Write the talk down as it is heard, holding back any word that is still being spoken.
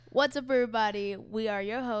What's up, everybody? We are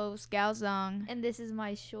your hosts, Gao Zong. And this is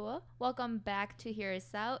my Shua. Welcome back to Hear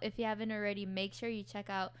Us Out. If you haven't already, make sure you check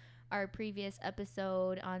out our previous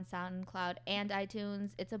episode on SoundCloud and iTunes.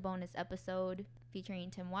 It's a bonus episode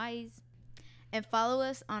featuring Tim Wise. And follow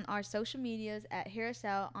us on our social medias at Hear Us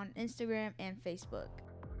Out on Instagram and Facebook.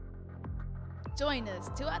 Join us,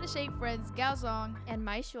 two out of shape friends, Gao Zong and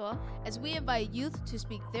my Shua, as we invite youth to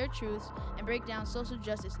speak their truths and break down social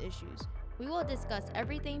justice issues. We will discuss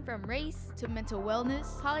everything from race to mental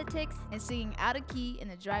wellness, politics, and singing out of key in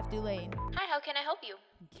the drive-thru lane. Hi, how can I help you?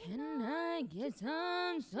 Can I get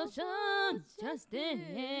some social justice?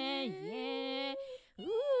 Yeah.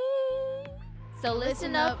 Ooh. So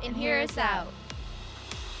listen up and hear us out.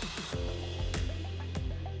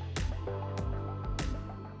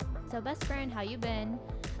 So best friend, how you been?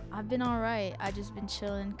 I've been alright. I just been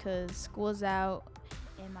chilling because school's out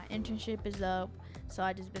and my internship is up. So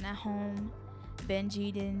I just been at home, binge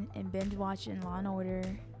eating and binge watching Law and Order.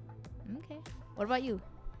 Okay. What about you?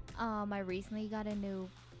 I recently got a new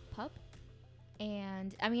pup.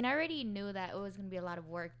 And I mean, I already knew that it was going to be a lot of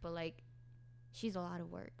work, but like, she's a lot of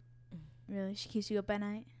work. Really? She keeps you up at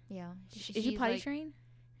night? Yeah. Is she potty trained?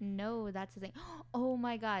 No, that's the thing. Oh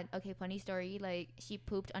my God. Okay, funny story. Like, she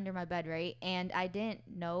pooped under my bed, right? And I didn't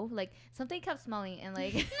know. Like, something kept smelling. And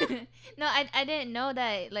like, no, I didn't know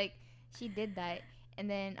that, like, she did that. And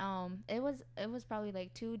then it was probably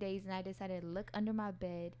like 2 days, and I decided to look under my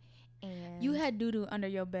bed. And you had doo-doo under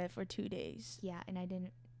your bed for 2 days. Yeah, and I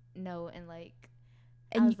didn't know. And like,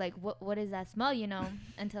 I was like, what is that smell, you know?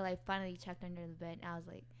 Until I finally checked under the bed. And I was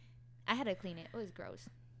like, I had to clean it. It was gross.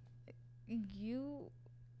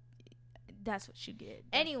 That's what you get.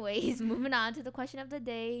 Anyways, moving on to the question of the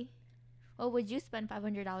day. What would you spend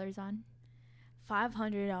 $500 on?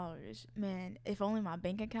 $500. Man, if only my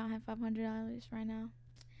bank account had $500 right now.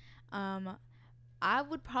 I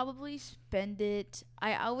would probably spend it.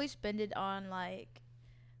 I always spend it on like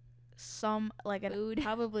some like food.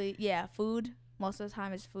 Probably food. Most of the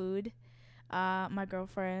time it's food. My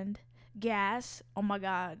girlfriend. Gas. Oh my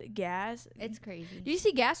God, gas. It's crazy. Did you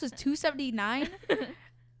see gas was $2.79?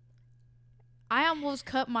 I almost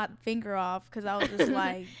cut my finger off because I was just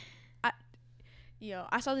like,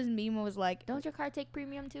 I saw this meme. It was like, don't your car take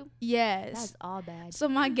premium too? Yes. That's all bad. So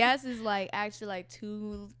my gas is like actually like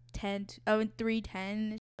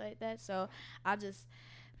 $3.10 like that. So I just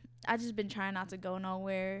been trying not to go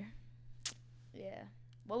nowhere. Yeah.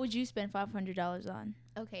 What would you spend $500 on?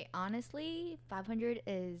 Okay, honestly, 500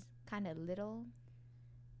 is kind of little.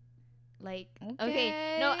 Like,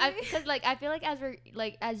 okay, no, because like I feel like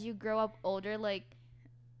as you grow up older, like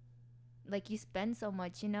you spend so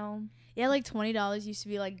much, you know. Yeah, like $20 used to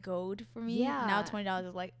be like gold for me. Yeah. Now $20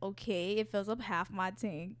 is like, okay, it fills up half my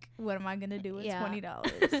tank. What am I gonna do with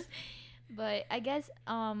 $20? But I guess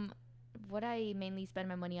what I mainly spend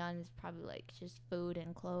my money on is probably like just food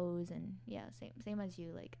and clothes, and yeah, same as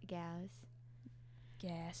you, like gas.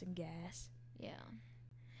 Yeah.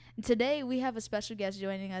 Today we have a special guest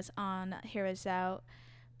joining us on Hear Us Out.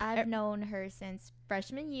 I've known her since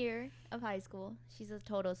freshman year of high school. She's a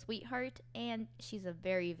total sweetheart, and she's a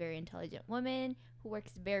very, very intelligent woman who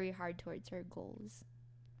works very hard towards her goals.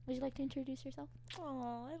 Would you like to introduce yourself?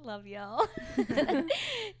 Oh, I love y'all.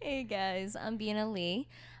 Hey guys, I'm Bina Lee.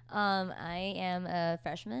 I am a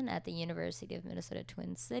freshman at the University of Minnesota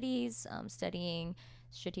Twin Cities, studying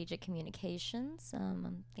strategic communications.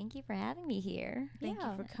 Thank you for having me here. Thank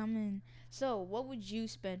you for coming. So, what would you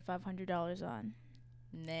spend $500 on?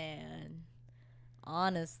 Man,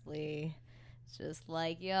 honestly, just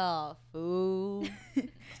like y'all, food,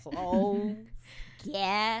 clothes,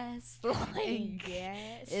 gas,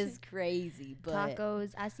 gas is crazy. But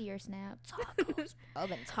tacos, I see your snap. Tacos. I've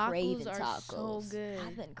been craving are tacos. so good.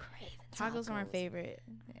 I've been craving tacos. Tacos are my favorite.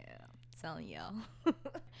 Yeah, I'm telling y'all.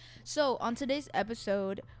 So, on today's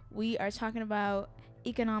episode, we are talking about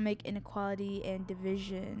economic inequality and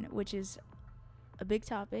division, which is a big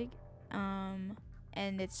topic.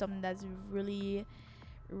 And it's something that's really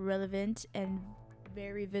relevant and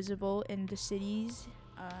very visible in the cities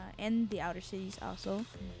and the outer cities also.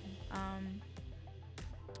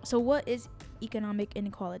 So what is economic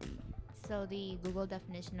inequality? So the Google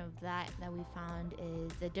definition of that we found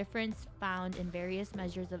is the difference found in various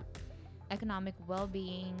measures of economic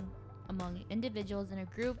well-being among individuals in a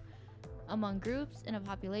group, among groups in a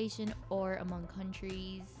population, or among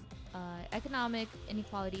countries. Economic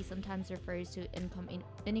inequality sometimes refers to income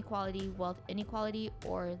inequality, wealth inequality,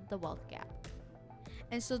 or the wealth gap.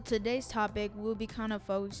 And so today's topic, we'll be kind of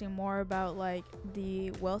focusing more about like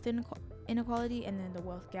the wealth inequality and then the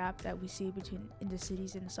wealth gap that we see between in the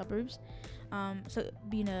cities and the suburbs. So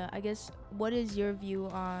Bina, I guess, what is your view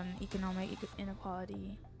on economic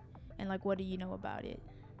inequality, and like what do you know about it?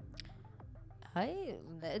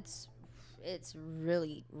 It's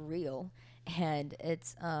really real, and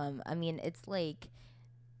it's I mean it's like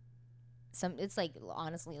it's like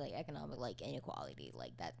honestly like economic like inequality,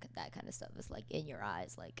 like that kind of stuff is like in your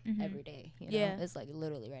eyes like every day, you know. Yeah. It's like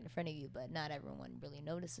literally right in front of you, but not everyone really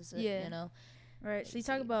notices it, Yeah. you know. Right. So you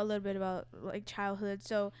talk about a little bit about like childhood.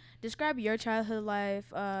 So describe your childhood life,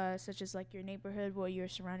 such as like your neighborhood, what you're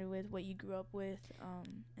surrounded with, what you grew up with,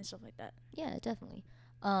 and stuff like that. Yeah, definitely.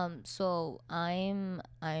 So I'm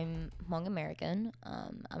Hmong American.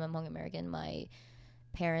 I'm a Hmong American. My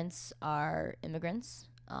parents are immigrants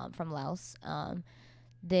from Laos.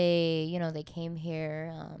 They came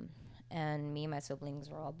here, and me and my siblings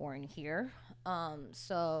were all born here.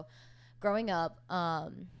 So growing up,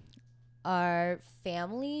 our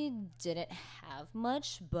family didn't have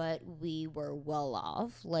much, but we were well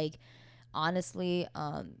off. Like honestly,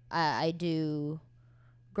 I do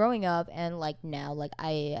growing up and like now, like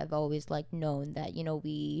I've always like known that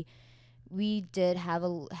we did have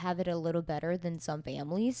it a little better than some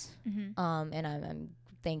families, and I'm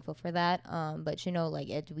thankful for that. But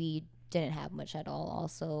like we didn't have much at all.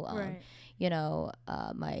 Also, Right.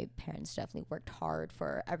 My parents definitely worked hard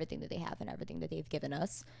for everything that they have and everything that they've given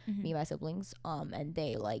us, me and my siblings. And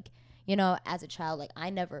they like, as a child, like I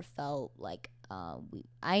never felt like we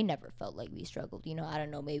struggled. I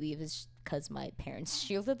don't know, maybe it was because my parents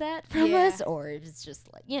shielded that from us, or it was just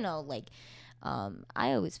like,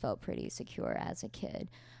 I always felt pretty secure as a kid.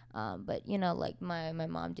 But like my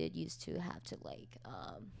mom did used to have to like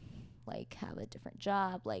have a different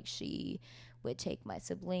job. Like she would take my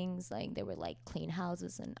siblings, like they would like clean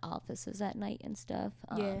houses and offices at night and stuff.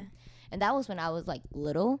 And that was when I was like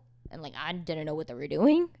little and like I didn't know what they were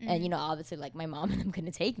doing. And obviously like my mom and them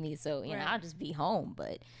couldn't take me, so know I'll just be home.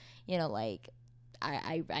 But like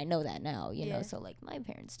I know that now, know, so like my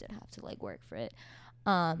parents did have to like work for it.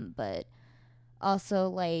 But also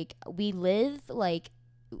like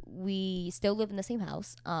we still live in the same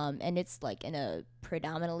house, and it's like in a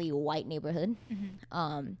predominantly white neighborhood.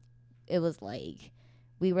 It was like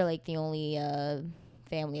we were like the only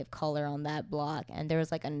family of color on that block, and there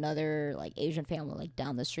was like another like Asian family like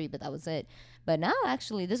down the street, but that was it. But now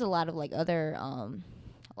actually there's a lot of like other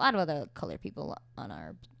colored people on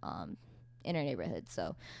our in our neighborhood,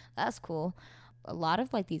 so that's cool. A lot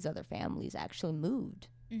of like these other families actually moved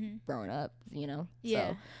growing up,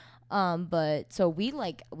 so but so we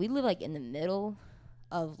live like in the middle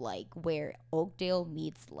of like where Oakdale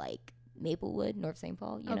meets like Maplewood, North St.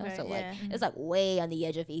 Paul, know, so like it's like way on the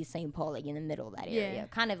edge of East St. Paul, like in the middle of that area,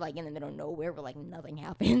 kind of like in the middle of nowhere where like nothing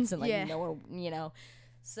happens and like no one,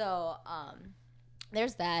 so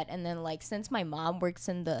there's that. And then like since my mom works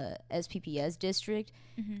in the SPPS district,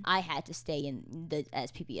 I had to stay in the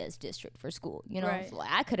SPPS district for school, Right. So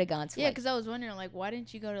like, I could have gone to because I was wondering like why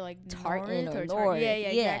didn't you go to like Tartan North or or North. Yeah,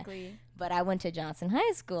 exactly. But I went to Johnson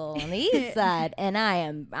High School on the east side, and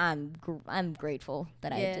I'm grateful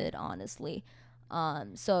that I did, honestly.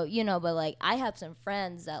 So but like I have some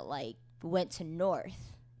friends that like went to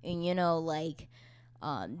North, and like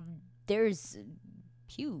there's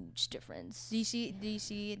huge difference. Do you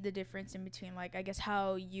see the difference in between like I guess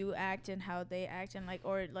how you act and how they act, and like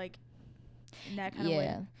or like in that kind of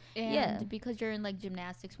way? And because you're in like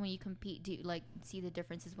gymnastics, when you compete, do you like see the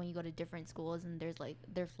differences when you go to different schools and there's like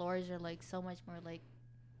their floors are like so much more like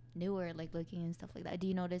newer, like looking and stuff like that? Do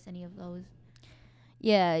you notice any of those?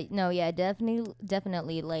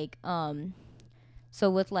 Definitely like so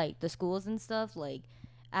with like the schools and stuff, like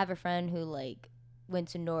I have a friend who like went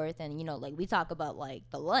to North, and like we talk about like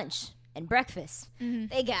the lunch and breakfast.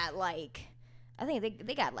 They got like I think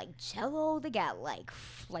they got like Jello, they got like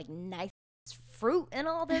nice fruit and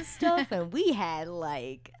all this stuff, and we had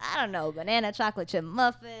like I don't know, banana chocolate chip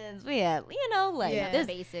muffins. We had like this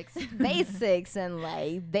basics and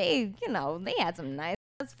like they had some nice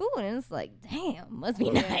food, and it's like damn, must be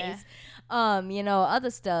nice. Other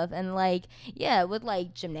stuff, and like with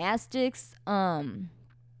like gymnastics,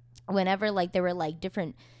 whenever like there were like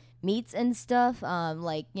different meets and stuff,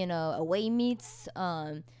 like away meets,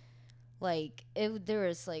 like there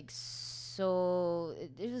was like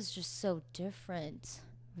it was just so different,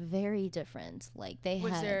 very different. Like they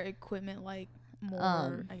was had their equipment like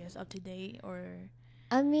more I guess up to date, or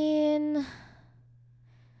I mean,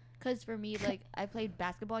 because for me, like I played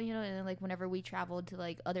basketball, and then like whenever we traveled to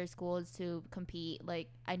like other schools to compete, like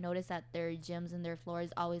I noticed that their gyms and their floors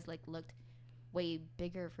always like looked way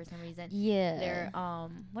bigger for some reason. Yeah. Their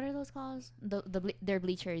what are those called? Their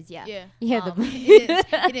bleachers, yeah. Yeah. Yeah.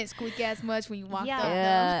 It didn't squeak as much when you walked Yeah. up.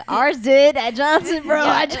 Yeah, ours did at Johnson, bro.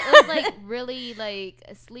 Yeah, I it was like really like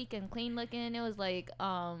sleek and clean looking. It was like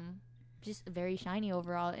just very shiny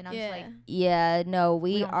overall, and I'm just like, yeah, no,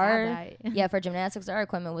 we we don't are. have that. Yeah, for gymnastics, our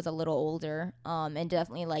equipment was a little older. And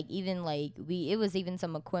definitely like even like it was even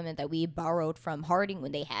some equipment that we borrowed from Harding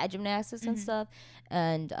when they had gymnastics and stuff.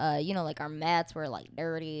 And you know, like our mats were like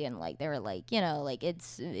dirty and like they were like, you know, like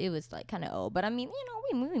it was like kind of old. But I mean, you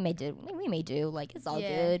know, we made do. Like it's all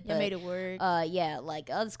good. You But made it work. yeah,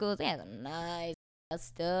 like other schools, they had some nice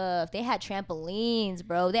stuff. They had trampolines,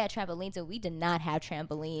 bro. They had trampolines, and we did not have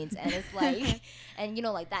trampolines. And it's like, and you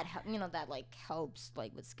know, like that, that like helps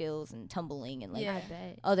like with skills and tumbling and like I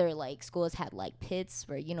bet. other like schools had like pits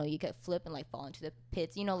where you know you could flip and like fall into the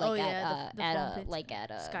pits. You know, like the fall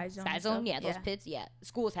pits. Sky Zone yeah, stuff. those Yeah. pits. Yeah,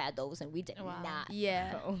 schools had those, and we did Wow. not.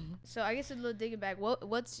 Yeah. bro. So I guess a little digging back.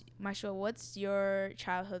 What's what's your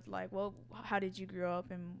childhood like? How did you grow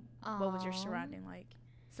up, and what was your surrounding like?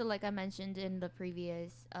 So like I mentioned in the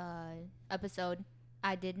previous episode,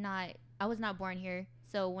 I was not born here.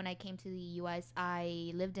 So when I came to the US,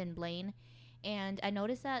 I lived in Blaine, and I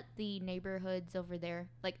noticed that the neighborhoods over there,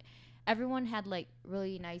 like everyone had like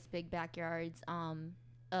really nice big backyards,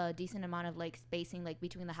 a decent amount of like spacing like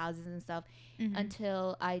between the houses and stuff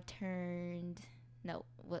until I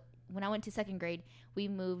when I went to second grade, we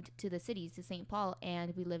moved to the cities to St. Paul,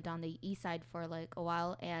 and we lived on the east side for like a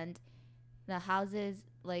while, and the houses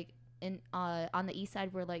like in on the east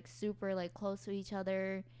side were like super like close to each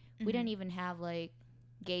other. We didn't even have like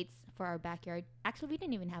gates for our backyard. Actually, we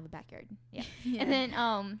didn't even have a backyard. Yeah. And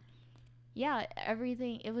then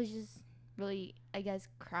everything, it was just really, I guess,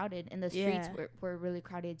 crowded, and the streets were really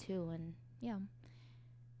crowded too. And yeah,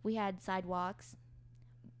 we had sidewalks.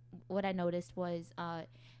 What I noticed was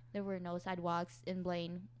there were no sidewalks in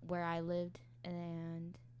Blaine where I lived,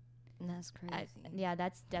 and That's crazy.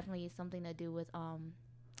 that's definitely something to do with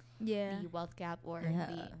the wealth gap or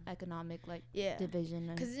the economic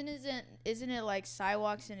division. Because isn't it like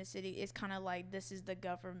sidewalks in the city? It's kind of like this is the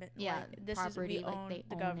government. Yeah, like, this property, is we like, own they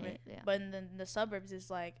the own government. it, yeah. But in the suburbs, it's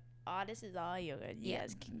like, oh, this is all yours. You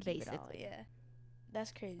guys can keep it all. basically. Yeah,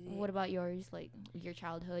 that's crazy. What about yours? Like your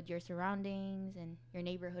childhood, your surroundings, and your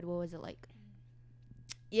neighborhood. What was it like?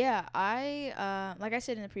 Yeah, I like I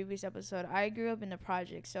said in the previous episode, I grew up in the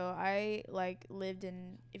project, so I like lived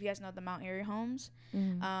in, if you guys know the Mount Airy homes.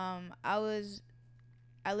 I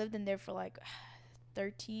lived in there for like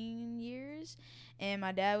 13 years, and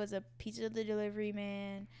my dad was a pizza delivery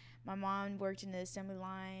man. My mom worked in the assembly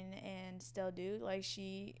line and still do. Like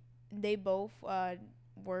they both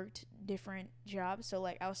worked different jobs, so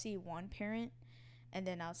like I'll see one parent and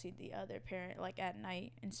then I'll see the other parent like at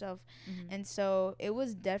night and stuff. And so it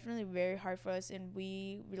was definitely very hard for us, and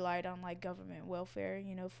we relied on like government welfare,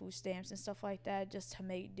 you know, food stamps and stuff like that just to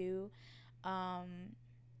make do,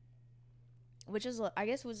 which is I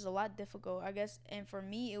guess was a lot difficult, I guess. And for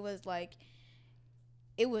me it was like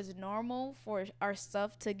it was normal for our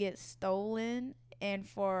stuff to get stolen and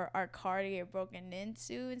for our car to get broken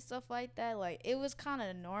into and stuff like that. Like it was kind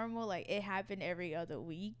of normal. Like it happened every other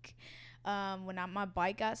week. When my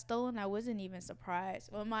bike got stolen, I wasn't even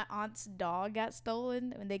surprised. When my aunt's dog got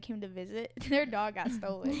stolen, when they came to visit, their dog got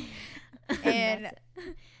stolen. And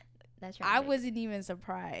that's right. I wasn't even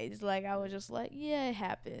surprised. Like I was just like, yeah, it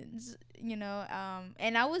happens, you know.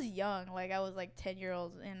 And I was young, like I was like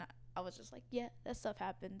 10-year-old, and I was just like, yeah, that stuff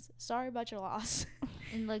happens. Sorry about your loss.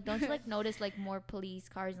 And like, don't you like notice like more police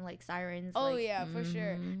cars and like sirens? Oh like, yeah, for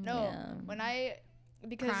sure. No, yeah.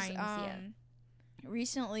 because Crimes,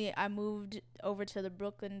 recently I moved over to the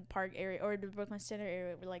Brooklyn Park area, or the Brooklyn Center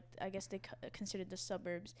area, where like I guess they considered the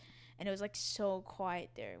suburbs, and it was like so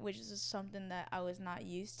quiet there, which is something that I was not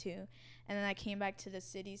used to. And then I came back to the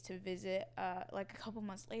cities to visit like a couple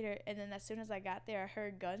months later, and then as soon as I got there, I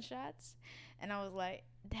heard gunshots, and I was like,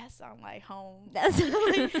 that sounds like home. That's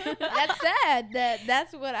sad.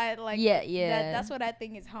 That's what I like. Yeah. That's what I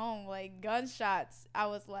think is home. Like gunshots. I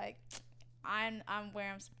was like, I'm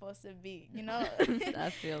where I'm supposed to be, you know.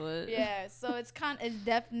 I feel it. Yeah, so it's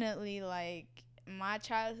definitely like my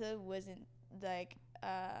childhood wasn't like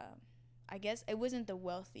I guess it wasn't the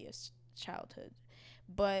wealthiest childhood,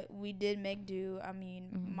 but we did make do. I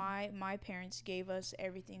mean, my parents gave us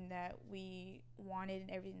everything that we wanted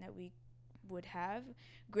and everything that we would have.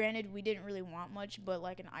 Granted, we didn't really want much, but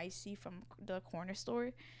like an icy from the corner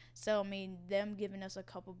store. So I mean, them giving us a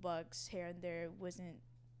couple bucks here and there wasn't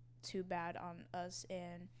too bad on us.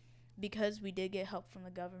 And because we did get help from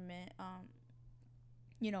the government,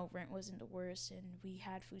 rent wasn't the worst, and we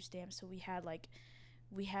had food stamps, so we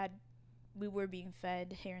were being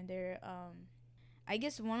fed here and there. I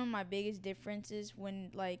guess one of my biggest differences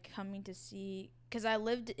when like coming to see, because I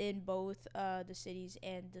lived in both the cities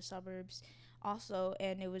and the suburbs also,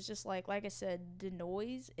 and it was just like I said, the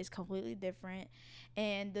noise is completely different,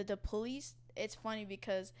 and the police. It's funny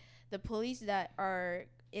because the police that are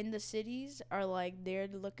in the cities are like they're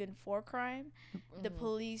looking for crime. The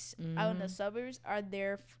police out in the suburbs are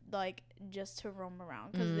there like just to roam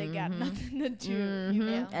around because they got nothing to do. You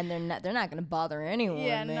know? And they're not gonna bother anyone.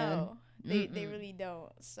 Yeah, man. no, they really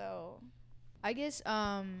don't. So, I guess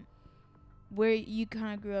where you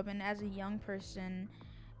kind of grew up, and as a young person,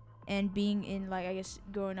 and being in like I guess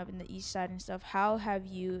growing up in the East Side and stuff, how have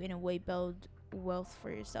you in a way built wealth for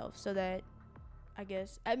yourself so that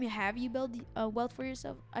have you built wealth for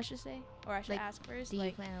yourself, I should say, or I should Like, ask first? Do you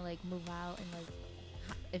Like, plan to like move out, and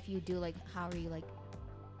like if you do, like how are you like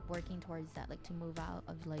working towards that, like to move out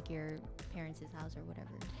of like your parents' house or whatever?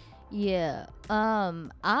 Yeah.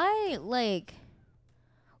 I like.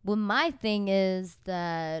 Well, my thing is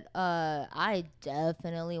that I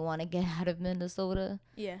definitely want to get out of Minnesota.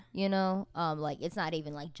 yeah, You know, like it's not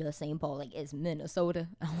even like just St. Paul. Like it's Minnesota.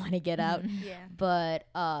 I want to get out. yeah, But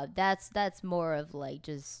that's more of like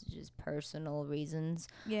just personal reasons.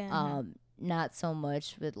 yeah, Not so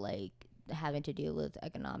much with like having to deal with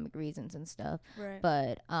economic reasons and stuff. right,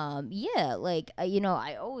 But yeah, like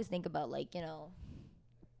I always think about like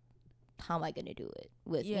how am I gonna do it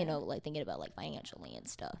with Yeah. like thinking about like financially and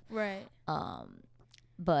stuff. right,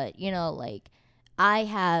 But like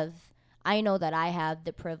I know that I have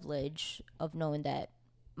the privilege of knowing that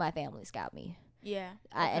my family's got me. yeah,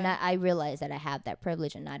 And I realize that I have that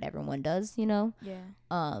privilege and not everyone does, yeah,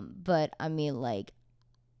 but I mean like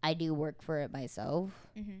I do work for it myself,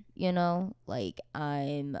 like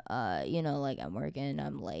I'm like I'm working,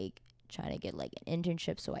 I'm like trying to get like an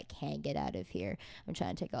internship so I can get out of here. I'm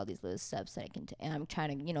trying to take all these little steps that I can and I'm trying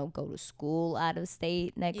to go to school out of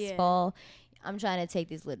state next Yeah. fall. I'm trying to take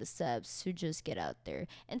these little steps to just get out there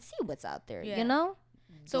and see what's out there, Yeah.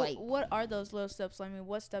 So like, what are those little steps? I mean,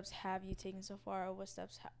 what steps have you taken so far, or what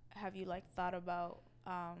steps have you like thought about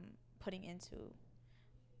putting into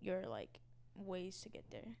your like ways to get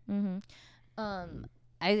there?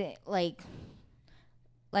 I think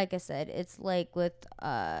like I said, it's like with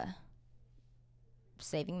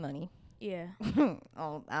saving money. Yeah.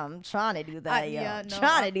 Oh, I'm trying to do that, yo. yeah, no,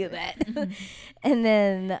 Trying to do that. And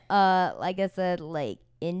then, like I said, like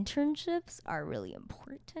internships are really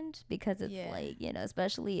important because it's Yeah. like,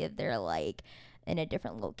 especially if they're like in a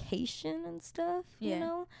different location and stuff,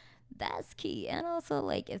 Yeah. that's key. And also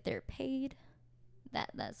like if they're paid,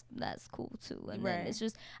 that's cool too. And then Right. it's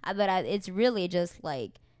just, it's really just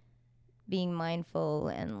like being mindful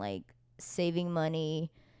and like saving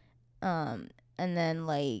money, and then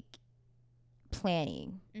like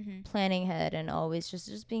planning ahead and always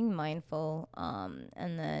just being mindful,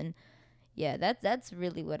 and then that's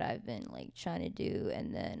really what I've been like trying to do.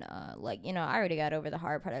 And then like I already got over the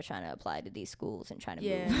hard part of trying to apply to these schools and trying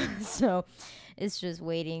to move. So it's just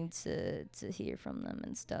waiting to hear from them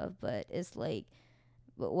and stuff. But it's like,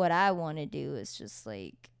 but what I want to do is just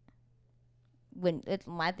like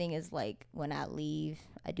my thing is like when I leave,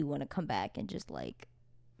 I do want to come back and just like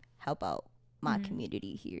help out my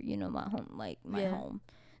community here, my home, like my home,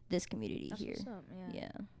 this community That's here. what's up,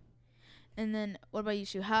 Yeah. And then what about you,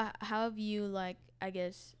 Shu? How have you like I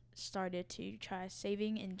guess started to try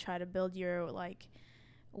saving and try to build your like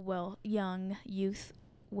young youth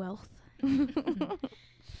wealth?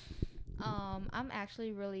 I'm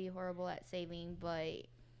actually really horrible at saving, but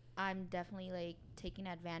I'm definitely like taking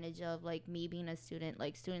advantage of like me being a student.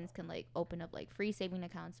 Like students can like open up like free saving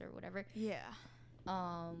accounts or whatever. Yeah.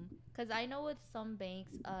 Because I know with some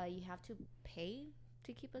banks, you have to pay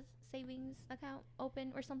to keep a savings account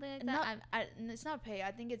open or something like that. It's not pay.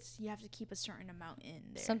 I think it's you have to keep a certain amount in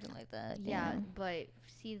there. Something like that. Yeah, but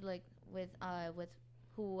see, like with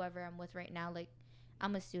whoever I'm with right now, like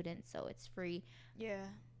I'm a student, so it's free. Yeah.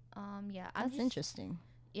 Yeah. That's interesting.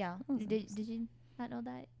 Yeah. That's Did you not know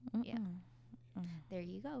that? Yeah. There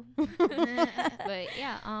you go. Yeah. But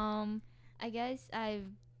yeah, I guess I've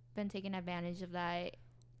been taking advantage of that.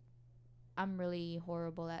 I'm really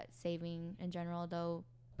horrible at saving in general though,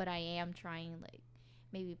 but I am trying like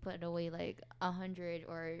maybe put away like 100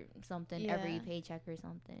 or something every Yeah. paycheck or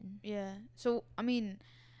something. Yeah. So, I mean,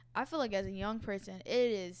 I feel like as a young person,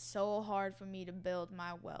 it is so hard for me to build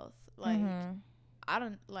my wealth. Like, I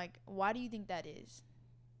don't like. Why do you think that is?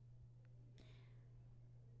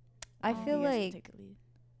 I feel You guys can like take a lead.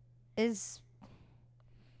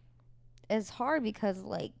 it's hard because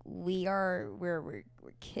like we're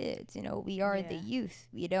kids, you know, we are the Yeah. youth.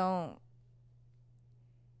 We don't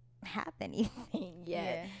have anything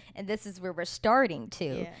yet. And this is where we're starting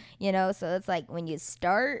to, Yeah. you know, so it's like when you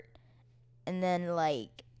start and then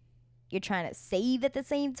like you're trying to save at the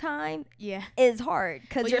same time, Yeah. it's hard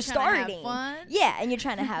because Well, you're trying to have starting. fun. Yeah, and you're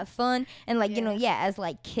trying to have fun. And like, you know, Yeah. as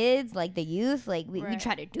like kids, like the youth, like we Right.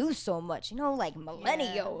 try to do so much, you know, like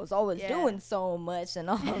millennials always Yeah. doing so much and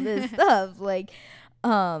all this stuff. Like,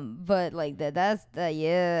 but like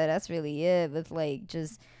that's really it. With like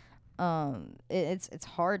just it's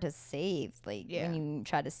hard to save, like Yeah. when you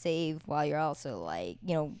try to save while you're also like,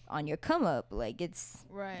 you know, on your come up, like it's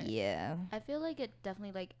Right. yeah. I feel like it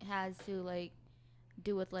definitely like has to like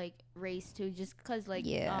do with like race too, just because like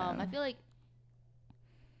Yeah. I feel like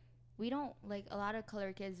we don't like a lot of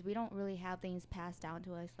color kids. We don't really have things passed down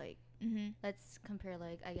to us. Like Mhm. let's compare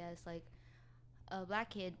like I guess like a black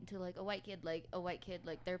kid to like a white kid. Like a white kid,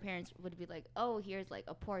 like their parents would be like, oh, here's like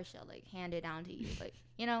a Porsche, like handed down to you, like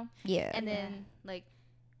you know. Yeah. And then like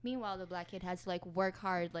meanwhile the black kid has to like work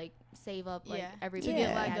hard, like save up like Yeah. every To penny get,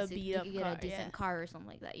 he like, has a to beat up get car, a decent yeah. car or something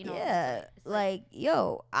like that, you know. Yeah, it's like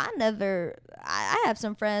yo, I have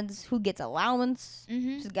some friends who gets allowance,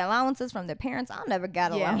 Mhm. just get allowances from their parents. I never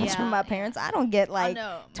got Yeah. allowance from Yeah, my yeah. parents. I don't get I like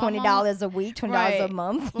know. My $20 a week, $20 a Right.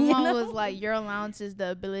 month. My you mom know? was like, "Your allowance is the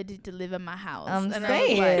ability to live in my house." I'm And I was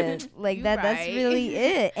saying, like "You that's right." really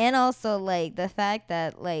it. And also like the fact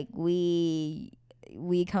that like we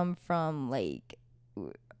come from like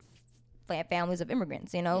families of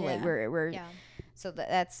immigrants, you know, like Yeah. we're yeah. so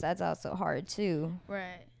that's also hard too.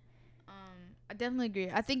 Right. I definitely agree.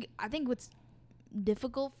 I think what's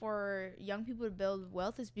difficult for young people to build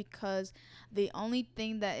wealth is because the only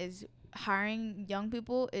thing that is hiring young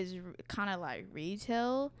people is kind of like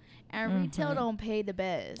retail, and retail Mhm. don't pay the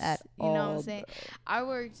best. At you know what all, I'm saying? I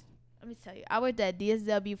worked. Let me tell you, I worked at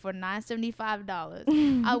DSW for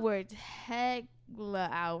 $975. I worked hella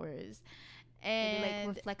hours, Maybe like and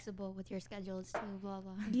we're flexible with your schedules too, blah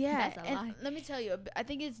blah. yeah, That's a and lie. let me tell you, I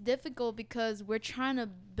think it's difficult because we're trying to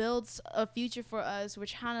build a future for us. We're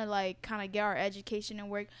trying to like kind of get our education and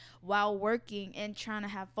work while working and trying to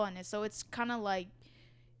have fun. And so it's kind of like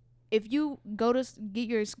if you go to get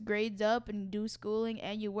your grades up and do schooling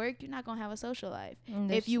and you work, you're not gonna have a social life.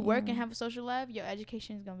 If you work and have a social life, your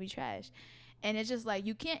education is gonna be trash. And it's just like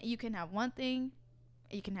you can have one thing,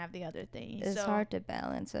 you can have the other thing. it's So, hard to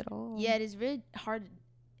balance it all. yeah, it is really hard.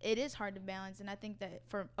 It is hard to balance, and I think that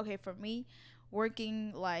for me,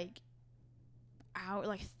 working like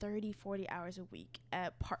 30-40 hours a week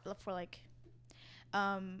at for like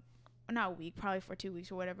not a week, probably for 2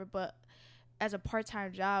 weeks or whatever, but as a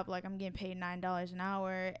part-time job, like I'm getting paid $9 an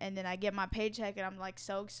hour, and then I get my paycheck and I'm like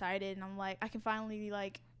so excited, and I'm like I can finally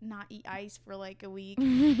like not eat ice for like a week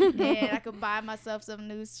and I could buy myself some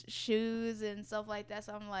new shoes and stuff like that.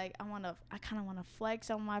 So I'm like I kind of want to flex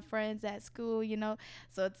on my friends at school, you know.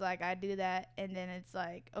 So it's like I do that, and then it's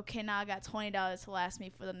like, okay, now I got $20 to last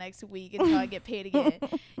me for the next week until I get paid again,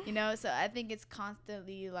 you know. So I think it's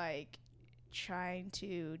constantly like trying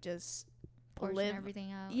to just Portion live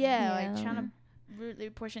everything out. yeah, Yeah. like trying to really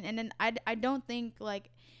portion. And then I don't think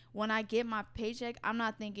like when I get my paycheck, I'm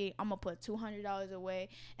not thinking I'm gonna put $200 away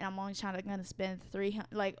and I'm only gonna spend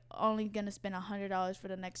 $100 for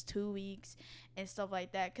the next 2 weeks and stuff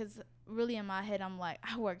like that. Cause really in my head I'm like,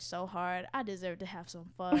 I worked so hard, I deserve to have some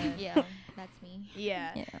fun. Yeah, that's me.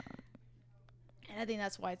 Yeah. Yeah. And I think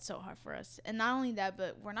that's why it's so hard for us. And not only that,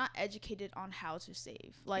 but we're not educated on how to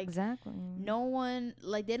save. Like Exactly. no one,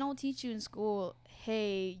 like they don't teach you in school,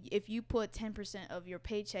 hey, if you put 10% of your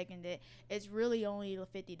paycheck in it, it's really only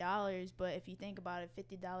 $50. But if you think about it,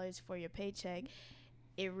 $50 for your paycheck,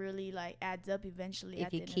 it really like adds up eventually.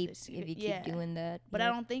 If you keep doing that. But yep.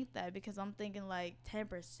 I don't think that, because I'm thinking like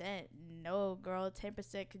 10%. No, girl,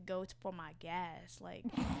 10% could go for my gas. Like,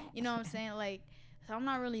 you know what I'm saying? Like, so I'm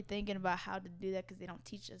not really thinking about how to do that because they don't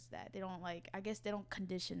teach us that. They don't I guess they don't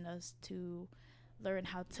condition us to learn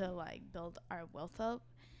how to like build our wealth up.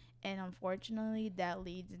 And unfortunately that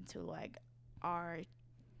leads into like our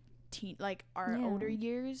older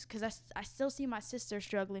years, because I still see my sister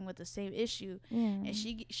struggling with the same issue. And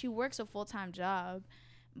she works a full-time job,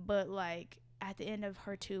 but like at the end of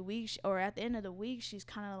her 2 weeks, or at the end of the week, she's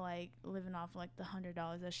kind of like living off like the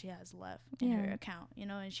 $100 that she has left in her account, you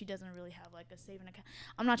know. And she doesn't really have like a saving account.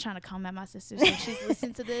 I'm not trying to come at my sister, so she's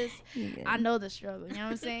listening to this. I know the struggle, you know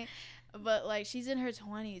what I'm saying? But like she's in her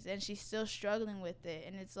 20s and she's still struggling with it,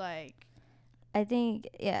 and it's like, I think,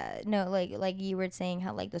 yeah, no, like you were saying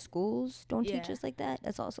how like the schools don't teach Yeah. us like that.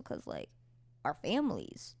 That's also because like our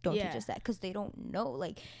families don't Yeah. teach us that, because they don't know,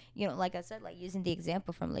 like, you know, like I said, like using the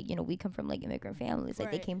example from, like, you know, we come from like immigrant families,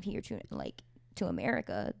 like they Right. came here to, like, to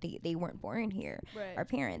America, they weren't born here, Right. our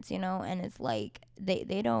parents, you know, and it's like they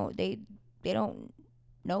don't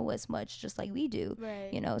know as much, just like we do,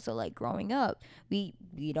 Right. you know. So like growing up, we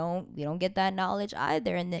don't get that knowledge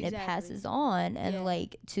either, and then Exactly. it passes on, and Yeah.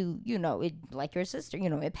 like to, you know, it, like your sister, you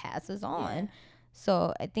know, it passes on. Yeah.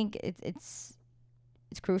 So I think it's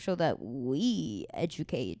crucial that we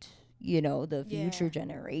educate, you know, the future Yeah.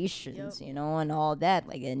 generations, Yep. you know, and all that.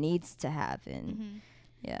 Like, it needs to happen. Mm-hmm.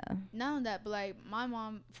 Yeah. Not only that, but like my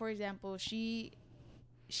mom, for example, she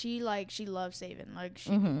loves saving. Like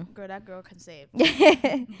Mhm. that girl can save.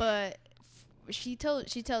 But she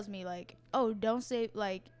tells me like, oh, don't save,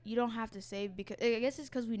 like you don't have to save, because I guess it's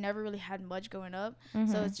because we never really had much growing up.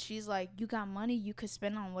 So she's like, you got money, you could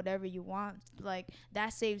spend on whatever you want, like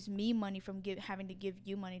that saves me money from having to give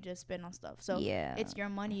you money to spend on stuff. So yeah, it's your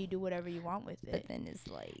money, you do whatever you want with but it, then it's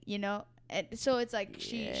like, you know. And so it's like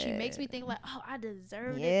she makes me think like, oh, I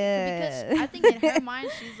deserve it, Yeah. because I think in her mind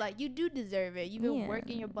she's like, you do deserve it, you've been Yeah.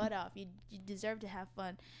 working your butt off, you deserve to have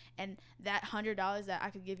fun, and that $100 that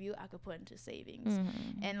I could give you, I could put into savings.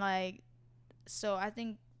 And like, so I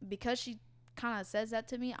think because she kind of says that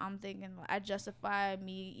to me, I'm thinking like, I justify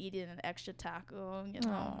me eating an extra taco, you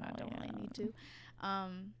know. Oh, I don't really yeah. need to.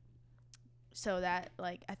 So that,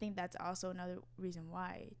 like, I think that's also another reason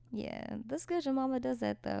why. Yeah, that's good your mama does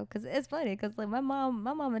that though, because it's funny, because like my mom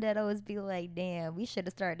and dad always be like, damn, we should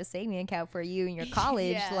have started a saving account for you in your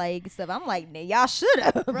college, Yeah. like stuff. I'm like, nah, y'all should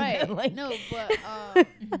have. Right. Like, No, but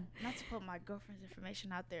not to put my girlfriend's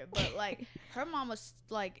information out there, but like her mama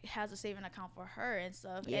like has a saving account for her and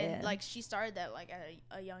stuff. Yeah. And like she started that like at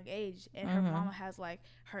a young age, and her mama has like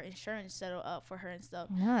her insurance settled up for her and stuff.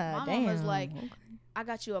 nah, My damn. mama's like, Okay. I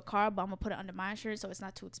got you a car, but I'm gonna put it under my insurance so it's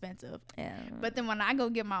not too expensive. Yeah. But then when I go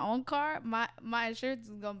get my own car, my insurance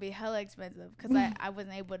is gonna be hella expensive because I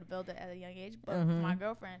wasn't able to build it at a young age. But my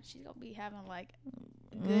girlfriend, she's gonna be having like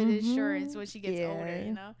good insurance when she gets older,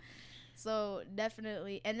 you know. So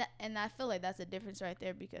definitely, and I feel like that's a difference right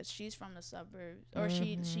there, because she's from the suburbs, or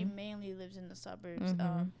she mainly lives in the suburbs,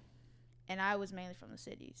 and I was mainly from the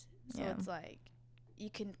cities. So Yeah. it's like you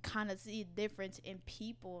can kind of see a difference in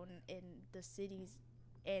people in the cities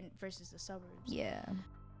and versus the suburbs. Yeah.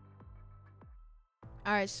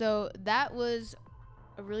 All right, so that was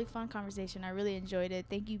a really fun conversation. I really enjoyed it.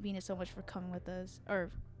 Thank you, Bina, so much for coming with us, or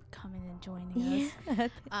coming and joining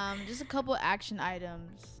us. Just a couple action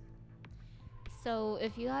items. So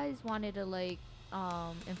if you guys wanted to like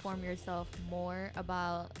inform yourself more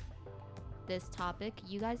about this topic,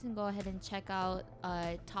 you guys can go ahead and check out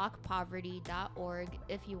talkpoverty.org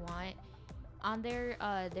if you want. On there,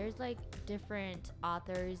 there's like different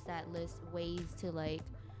authors that list ways to like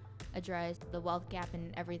address the wealth gap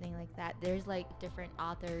and everything like that. There's like different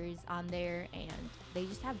authors on there, and they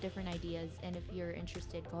just have different ideas. And if you're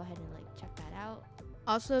interested, go ahead and like check that out.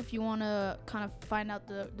 Also, if you want to kind of find out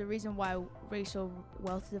the reason why racial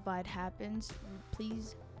wealth divide happens,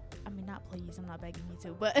 please, I mean, not please, I'm not begging you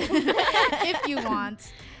to, but if you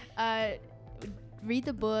want, read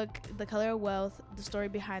the book, The Color of Wealth, the story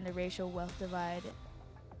behind the racial wealth divide.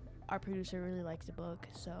 Our producer really likes the book,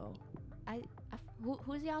 so.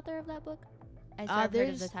 Who's the author of that book? I've heard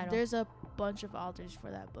of the title. There's a bunch of authors for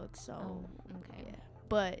that book, so. Okay. Yeah.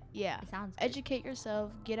 But yeah, It sounds good. educate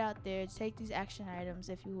yourself, get out there, take these action items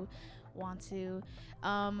if you want to.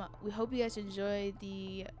 We hope you guys enjoyed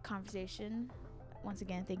the conversation. Once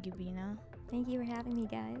again, thank you, Bina. Thank you for having me,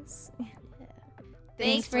 guys.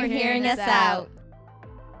 Thanks for hearing us out.